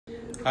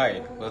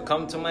Hi,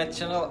 welcome to my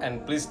channel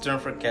and please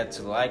don't forget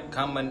to like,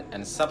 comment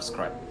and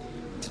subscribe.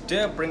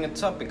 Today I bring a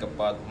topic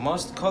about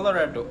most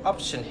Colorado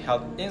option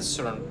health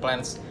insurance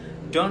plans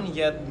don't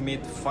yet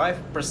meet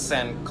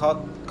 5%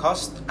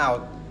 cost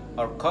out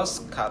or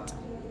cost cut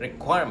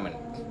requirement.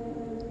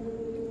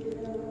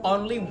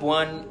 Only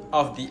one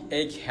of the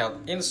 8 health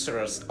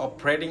insurers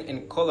operating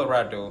in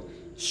Colorado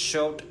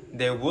showed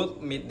they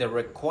would meet the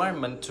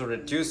requirement to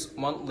reduce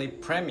monthly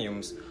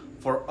premiums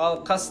for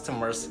all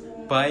customers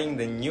buying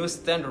the new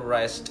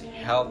standardized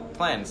health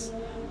plans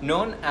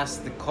known as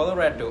the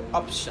Colorado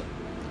option,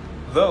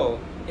 though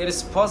it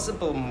is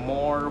possible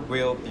more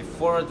will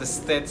before the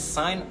state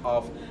sign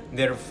off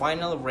their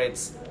final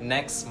rates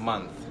next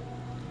month.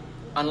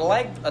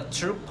 Unlike a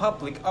true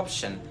public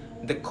option,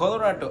 the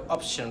Colorado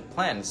option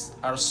plans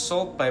are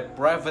sold by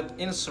private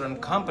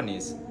insurance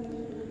companies.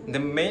 The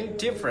main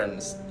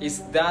difference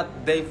is that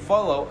they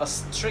follow a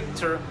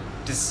stricter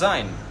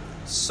design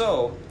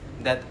so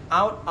that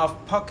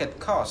out-of-pocket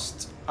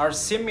costs are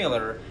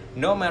similar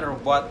no matter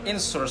what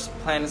insurance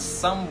plan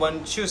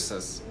someone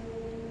chooses.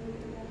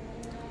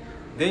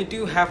 They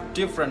do have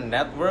different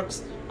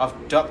networks of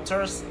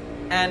doctors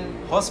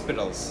and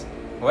hospitals,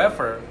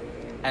 however,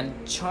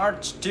 and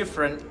charge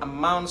different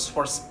amounts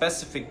for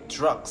specific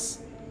drugs.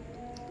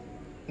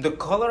 The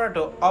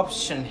Colorado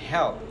option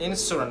health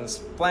insurance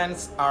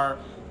plans are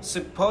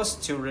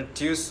supposed to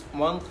reduce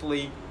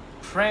monthly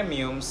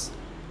premiums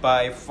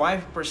by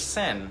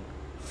 5%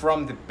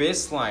 from the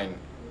baseline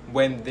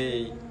when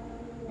they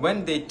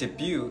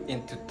debut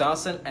in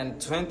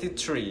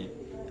 2023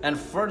 and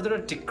further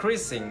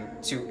decreasing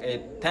to a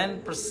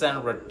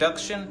 10%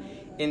 reduction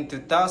in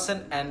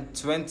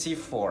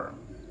 2024,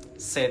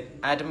 said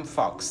Adam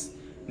Fox,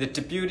 the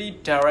Deputy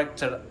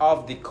Director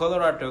of the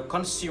Colorado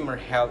Consumer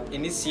Health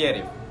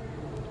Initiative.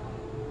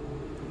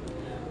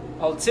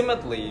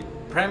 Ultimately,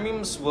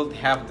 premiums would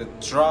have to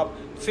drop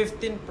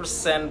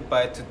 15%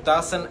 by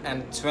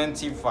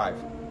 2025,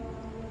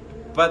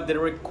 but the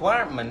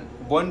requirement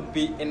won't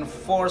be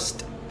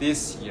enforced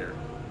this year.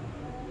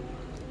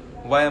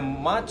 While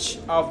much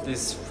of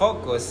this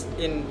focus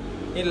in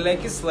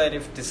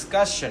legislative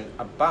discussion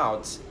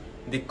about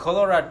the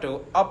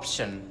Colorado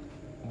option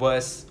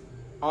was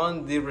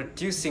on the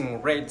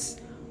reducing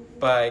rates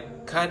by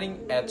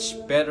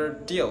cutting-edge better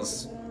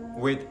deals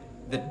with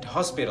the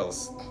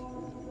hospitals,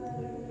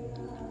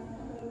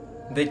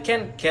 they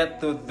can get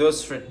to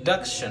those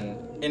reductions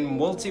in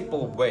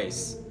multiple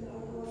ways,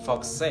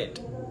 Fox said.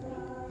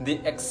 The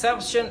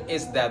exception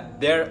is that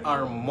there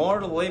are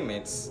more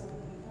limits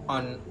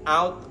on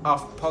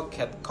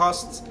out-of-pocket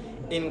costs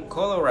in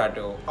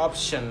Colorado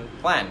option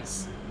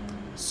plans,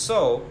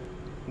 so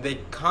they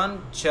can't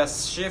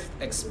just shift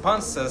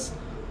expenses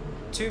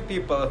to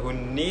people who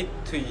need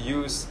to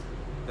use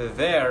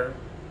their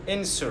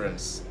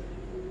insurance.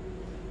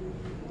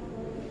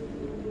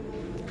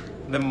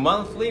 The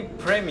monthly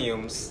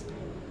premiums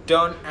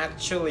don't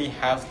actually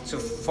have to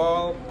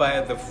fall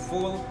by the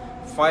full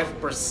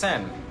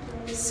 5%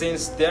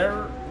 since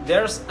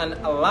there's an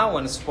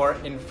allowance for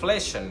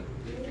inflation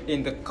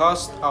in the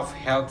cost of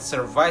health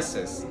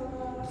services,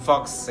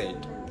 Fox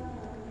said.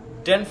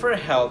 Denver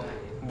Health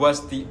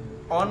was the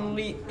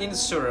only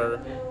insurer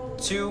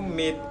to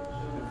meet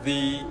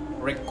the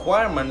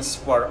requirements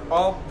for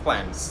all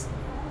plans,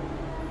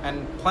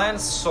 and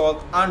plans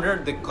sold under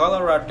the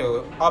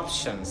Colorado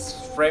options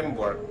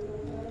framework.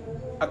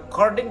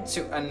 According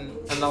to an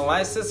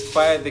analysis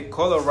by the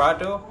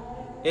Colorado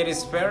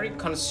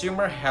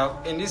Consumer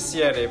Health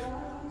Initiative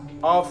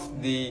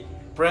of the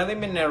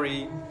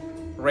preliminary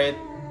rate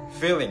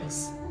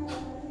filings,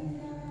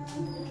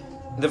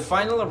 the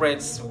final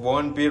rates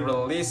won't be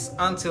released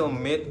until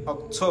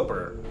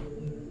mid-October,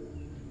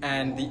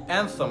 and the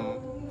Anthem,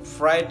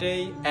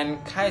 Friday,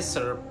 and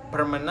Kaiser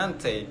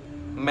Permanente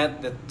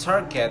met the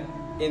target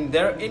in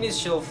their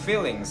initial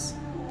filings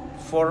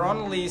for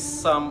only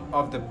some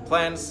of the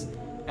plans,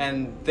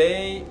 and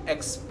they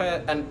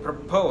expect and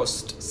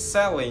proposed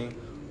selling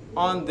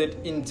on the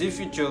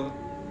individual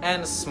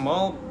and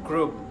small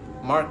group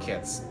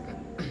markets.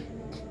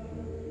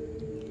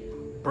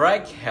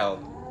 Bright Health,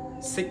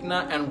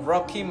 Cigna, and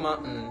Rocky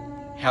Mountain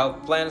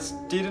health plans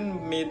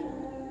didn't meet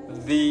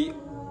the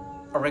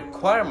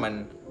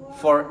requirement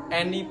for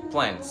any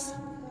plans.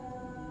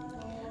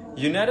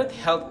 United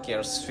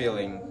Healthcare's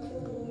filings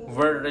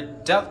were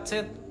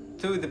reduced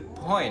to the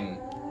point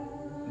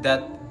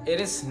that it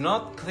is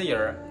not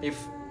clear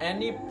if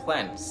any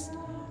plans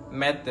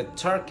met the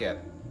target,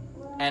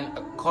 and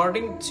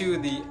according to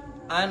the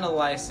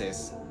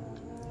analysis,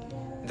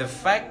 the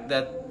fact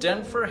that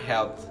Denver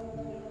Health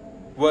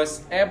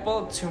was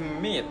able to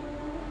meet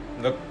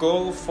the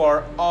goal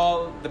for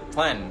all the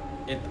plan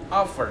it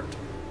offered,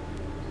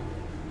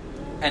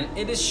 and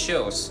it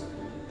shows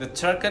the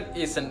target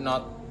is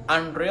not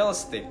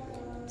unrealistic,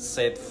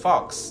 said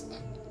Fox.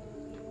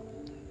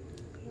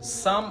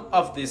 Some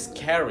of these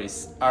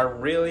carriers are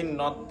really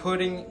not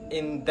putting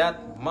in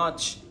that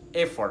much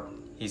effort,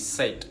 he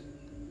said.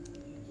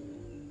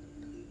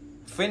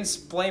 Vince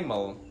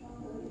Playmel,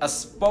 a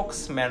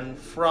spokesman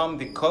from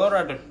the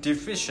Colorado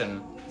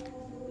division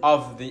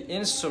of the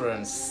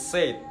insurance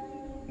said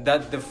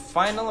that the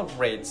final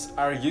rates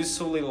are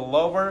usually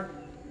lower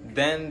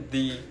than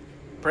the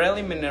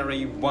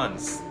preliminary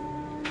ones,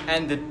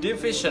 and the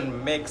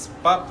division makes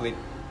public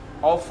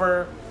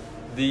over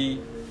the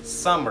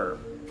summer.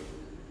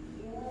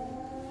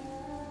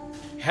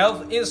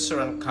 Health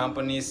insurance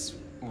companies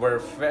were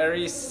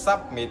very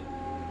submit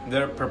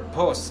their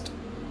proposed,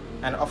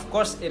 and of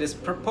course it is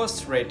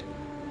proposed rate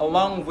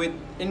along with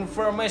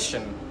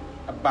information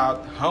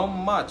about how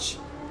much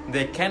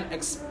they can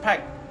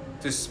expect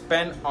to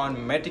spend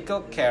on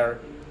medical care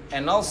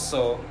and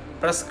also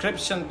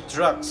prescription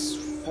drugs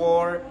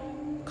for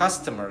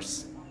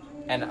customers,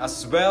 and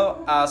as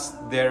well as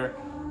their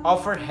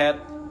overhead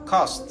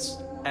costs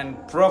and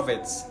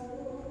profits.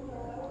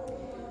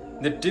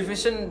 The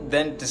division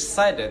then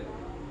decided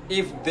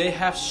if they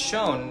have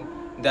shown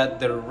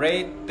that the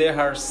rate they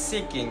are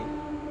seeking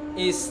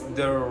is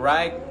the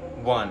right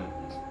one.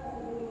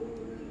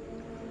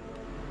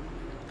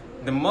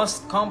 The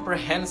most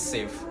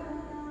comprehensive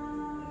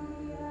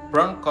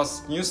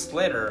broadcast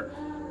newsletter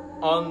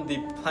on the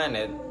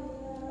planet.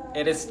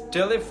 It is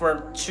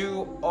delivered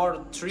 2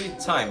 or 3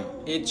 times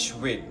each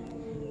week,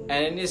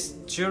 and it is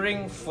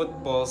during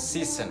football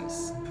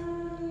seasons.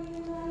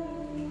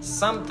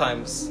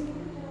 Sometimes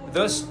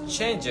those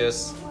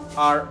changes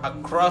are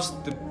across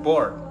the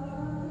board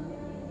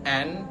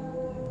and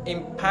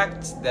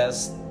impact the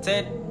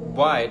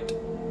statewide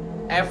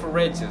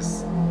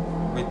averages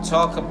we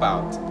talk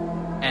about,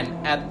 and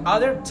at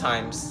other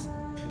times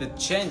the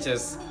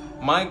changes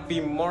might be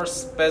more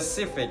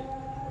specific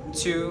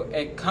to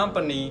a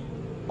company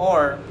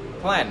or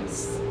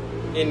plans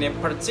in a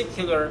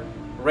particular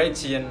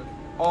region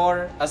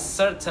or a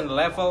certain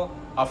level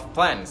of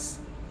plans,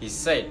 he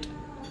said.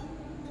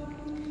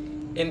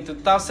 In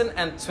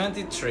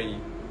 2023,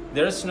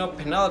 there is no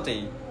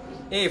penalty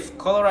if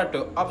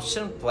Colorado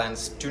option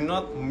plans do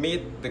not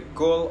meet the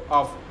goal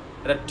of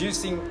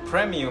reducing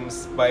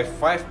premiums by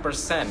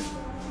 5%,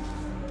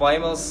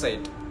 Plymouth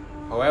said.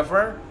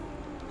 However,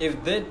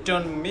 if they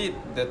don't meet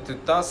the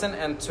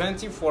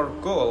 2024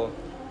 goal,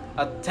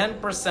 a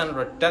 10%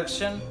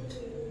 reduction,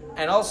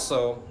 and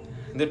also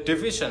the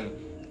division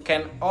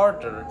can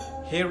order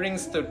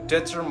hearings to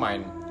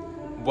determine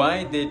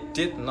why they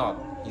did not,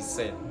 he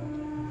said.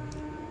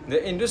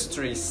 The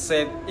industry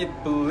said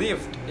it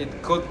believed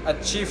it could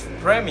achieve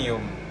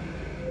premium,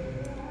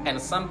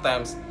 and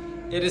sometimes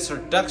it is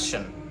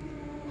reduction.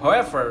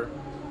 However,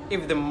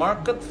 if the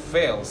market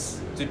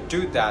fails to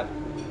do that,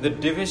 the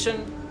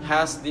division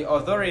has the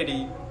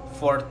authority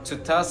for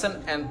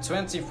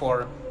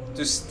 2024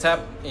 to step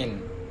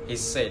in, he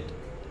said.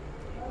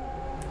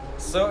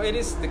 So it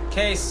is the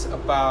case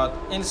about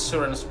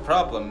insurance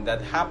problem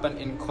that happened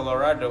in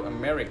Colorado,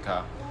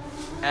 America,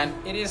 and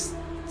it is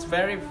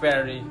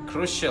very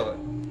crucial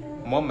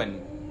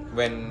moment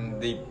when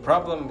the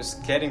problem is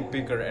getting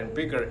bigger and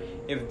bigger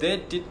if they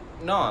did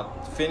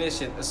not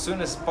finish it as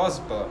soon as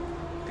possible,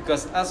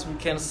 because as we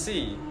can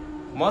see,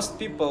 most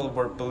people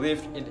were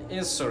believed in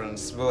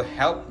insurance will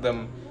help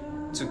them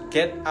to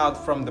get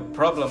out from the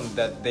problem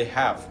that they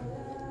have,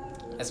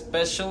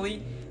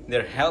 especially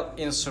their health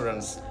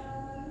insurance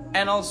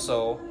and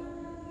also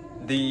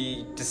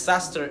the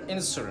disaster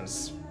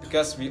insurance,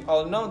 because we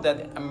all know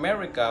that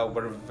America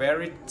were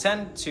very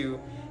tend to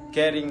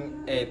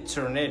getting a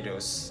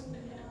tornadoes,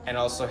 and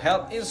also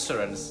health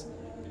insurance.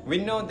 We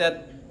know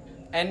that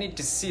any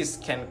disease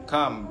can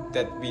come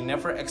that we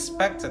never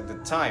expected the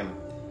time.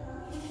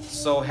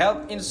 So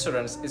health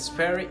insurance is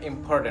very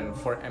important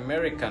for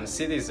American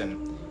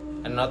citizen,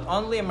 and not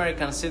only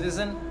American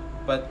citizen,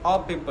 but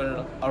all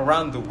people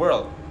around the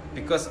world,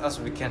 because as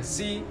we can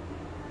see,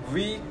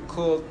 we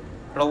could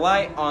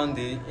rely on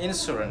the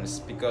insurance,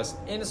 because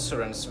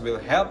insurance will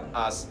help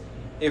us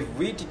if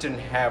we didn't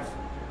have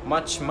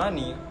much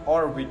money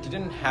or we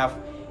didn't have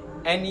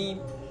any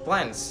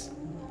plans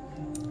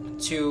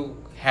to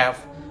have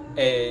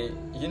a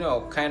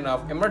kind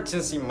of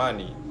emergency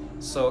money.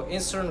 So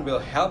insurance will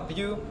help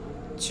you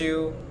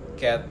to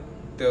get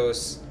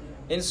those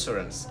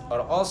insurance,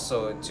 or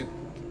also to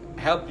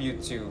help you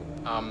to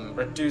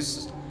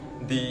reduce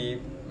the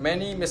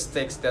many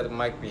mistakes that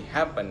might be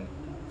happen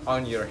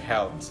on your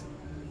health.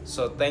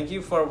 So thank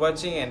you for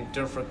watching, and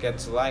don't forget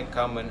to like,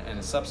 comment,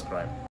 and subscribe.